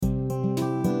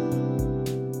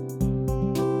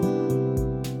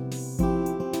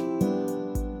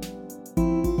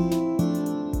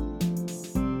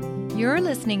You're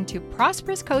listening to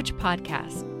Prosperous Coach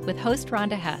Podcast with host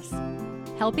Rhonda Hess,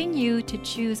 helping you to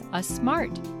choose a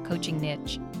smart coaching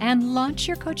niche and launch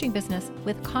your coaching business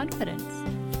with confidence.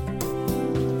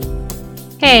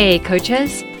 Hey,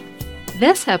 coaches!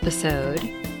 This episode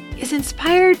is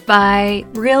inspired by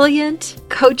brilliant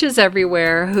coaches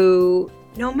everywhere who,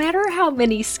 no matter how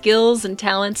many skills and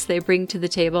talents they bring to the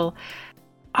table,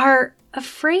 are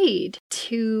afraid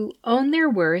to own their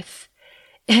worth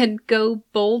and go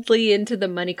boldly into the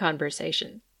money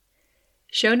conversation.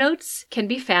 Show notes can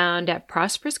be found at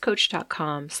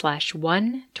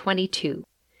prosperouscoach.com/122.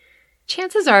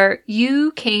 Chances are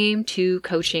you came to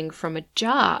coaching from a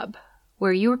job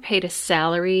where you were paid a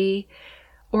salary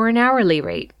or an hourly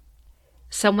rate.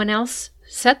 Someone else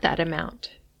set that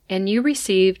amount, and you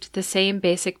received the same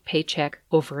basic paycheck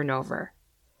over and over.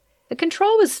 The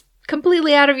control was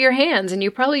completely out of your hands, and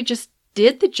you probably just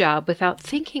did the job without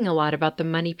thinking a lot about the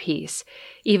money piece,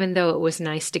 even though it was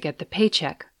nice to get the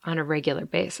paycheck on a regular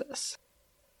basis.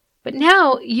 But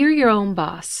now you're your own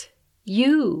boss.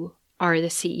 You are the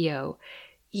CEO.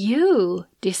 You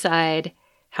decide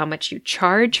how much you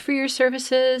charge for your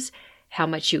services, how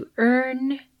much you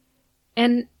earn,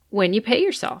 and when you pay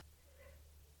yourself.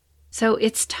 So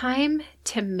it's time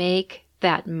to make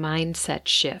that mindset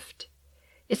shift.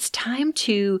 It's time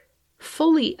to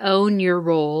fully own your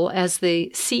role as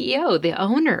the CEO, the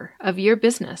owner of your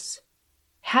business.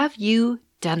 Have you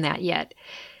done that yet?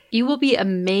 You will be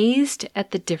amazed at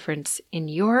the difference in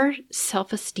your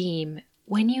self-esteem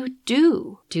when you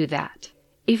do that.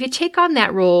 If you take on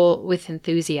that role with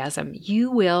enthusiasm, you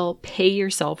will pay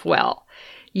yourself well.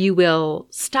 You will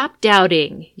stop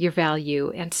doubting your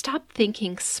value and stop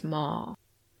thinking small.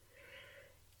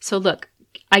 So look,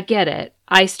 I get it.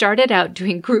 I started out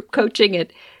doing group coaching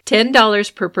at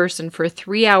 $10 per person for a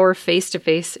 3-hour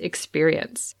face-to-face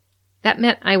experience. That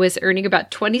meant I was earning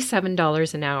about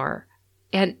 $27 an hour.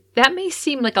 And that may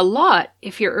seem like a lot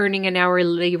if you're earning an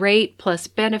hourly rate plus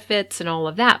benefits and all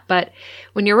of that. But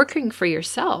when you're working for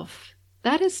yourself,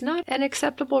 that is not an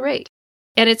acceptable rate.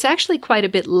 And it's actually quite a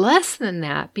bit less than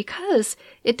that because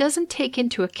it doesn't take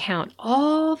into account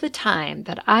all the time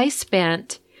that I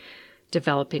spent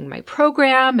developing my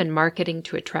program and marketing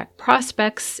to attract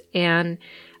prospects and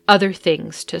other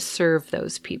things to serve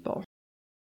those people.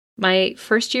 My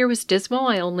first year was dismal.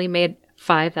 I only made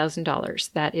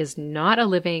 $5,000. That is not a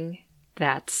living.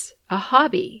 That's a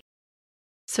hobby.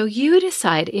 So you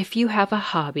decide if you have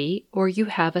a hobby or you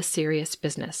have a serious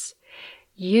business.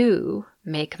 You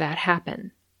make that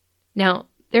happen. Now,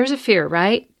 there's a fear,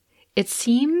 right? It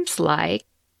seems like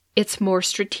it's more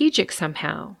strategic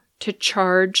somehow to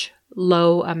charge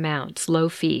low amounts, low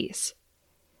fees.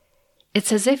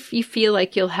 It's as if you feel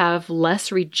like you'll have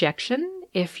less rejection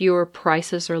if your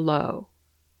prices are low.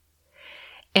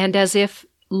 And as if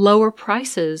lower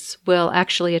prices will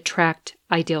actually attract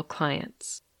ideal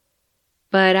clients.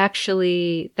 But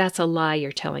actually, that's a lie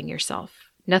you're telling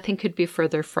yourself. Nothing could be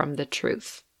further from the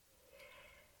truth.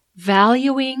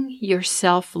 Valuing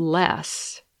yourself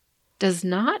less does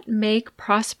not make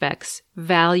prospects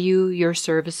value your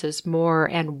services more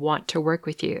and want to work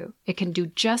with you. It can do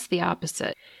just the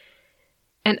opposite.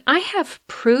 And I have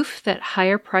proof that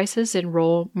higher prices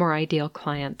enroll more ideal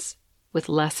clients with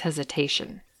less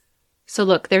hesitation. So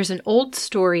look, there's an old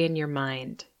story in your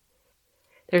mind.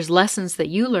 There's lessons that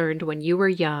you learned when you were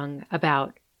young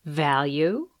about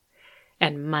value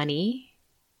and money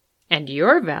and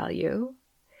your value.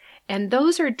 And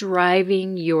those are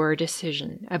driving your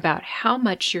decision about how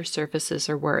much your services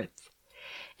are worth.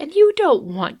 And you don't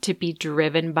want to be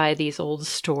driven by these old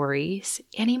stories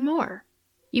anymore.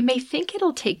 You may think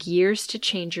it'll take years to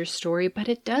change your story, but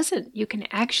it doesn't. You can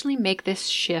actually make this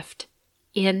shift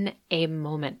in a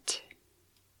moment.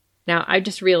 Now, I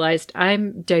just realized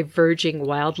I'm diverging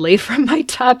wildly from my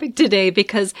topic today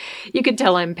because you can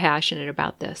tell I'm passionate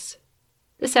about this.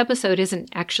 This episode isn't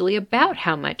actually about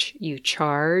how much you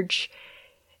charge.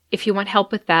 If you want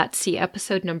help with that, see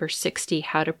episode number 60,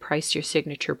 How to Price Your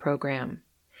Signature Program.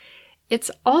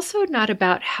 It's also not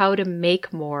about how to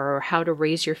make more or how to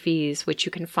raise your fees, which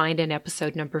you can find in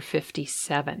episode number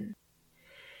 57.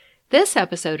 This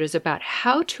episode is about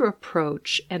how to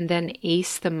approach and then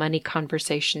ace the money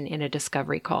conversation in a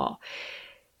discovery call,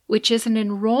 which is an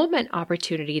enrollment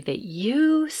opportunity that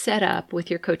you set up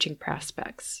with your coaching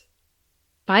prospects.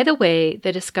 By the way,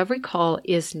 the discovery call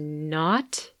is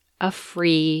not a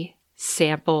free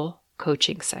sample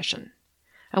coaching session.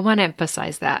 I want to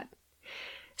emphasize that.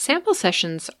 Sample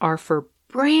sessions are for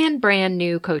brand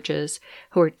new coaches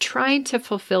who are trying to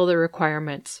fulfill the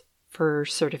requirements for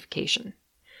certification.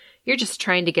 You're just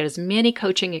trying to get as many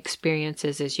coaching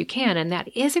experiences as you can, and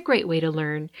that is a great way to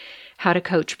learn how to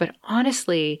coach. But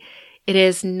honestly, it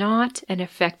is not an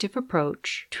effective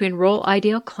approach to enroll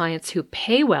ideal clients who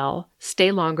pay well,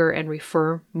 stay longer, and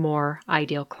refer more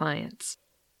ideal clients.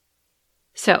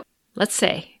 So let's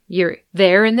say you're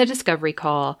there in the discovery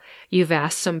call. You've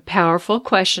asked some powerful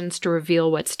questions to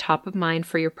reveal what's top of mind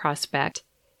for your prospect.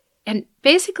 And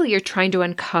basically, you're trying to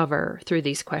uncover through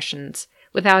these questions,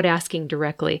 without asking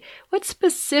directly, what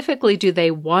specifically do they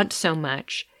want so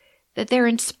much that they're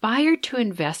inspired to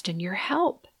invest in your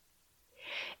help?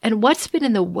 And what's been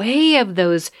in the way of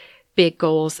those big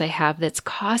goals they have that's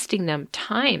costing them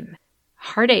time,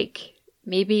 heartache,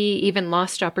 maybe even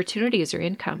lost opportunities or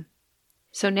income?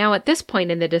 So now at this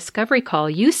point in the discovery call,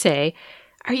 you say,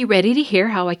 "Are you ready to hear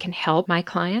how I can help my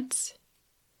clients?"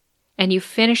 And you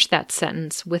finish that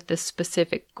sentence with the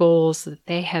specific goals that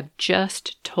they have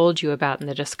just told you about in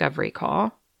the discovery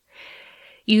call.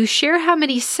 You share how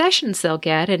many sessions they'll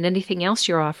get and anything else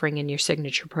you're offering in your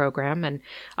signature program. And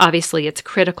obviously, it's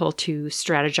critical to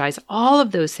strategize all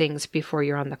of those things before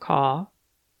you're on the call.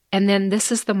 And then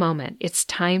this is the moment. It's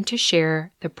time to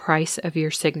share the price of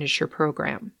your signature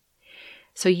program.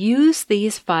 So use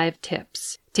these 5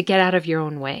 tips to get out of your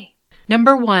own way.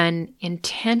 Number 1,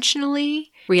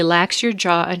 intentionally relax your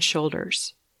jaw and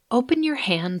shoulders. Open your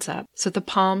hands up so the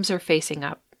palms are facing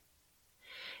up.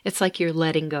 It's like you're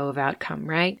letting go of outcome,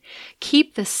 right?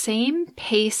 Keep the same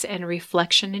pace and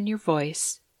reflection in your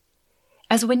voice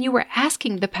as when you were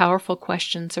asking the powerful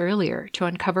questions earlier to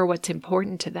uncover what's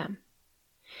important to them.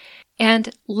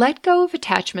 And let go of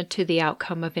attachment to the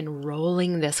outcome of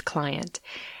enrolling this client.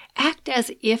 Act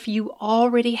as if you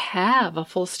already have a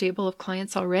full stable of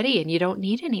clients already and you don't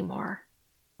need any more.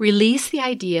 Release the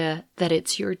idea that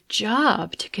it's your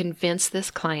job to convince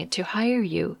this client to hire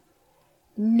you.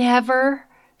 Never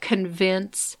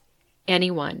convince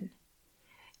anyone.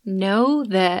 Know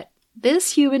that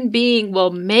this human being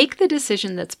will make the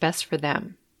decision that's best for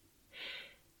them.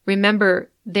 Remember,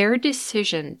 their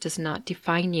decision does not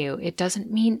define you. It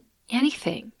doesn't mean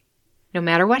anything. No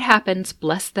matter what happens,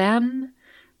 bless them,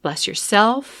 bless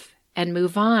yourself, and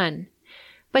move on.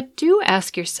 But do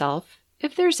ask yourself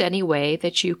if there's any way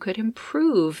that you could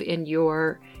improve in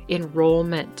your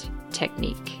enrollment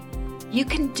technique. You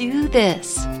can do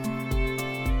this.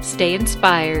 Stay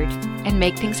inspired and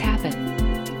make things happen.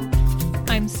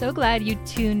 I'm so glad you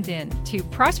tuned in to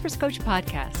Prosperous Coach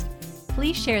Podcast.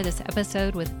 Please share this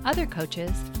episode with other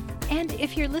coaches. And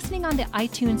if you're listening on the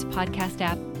iTunes podcast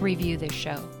app, review this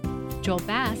show. Joel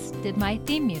Bass did my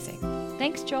theme music.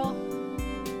 Thanks, Joel.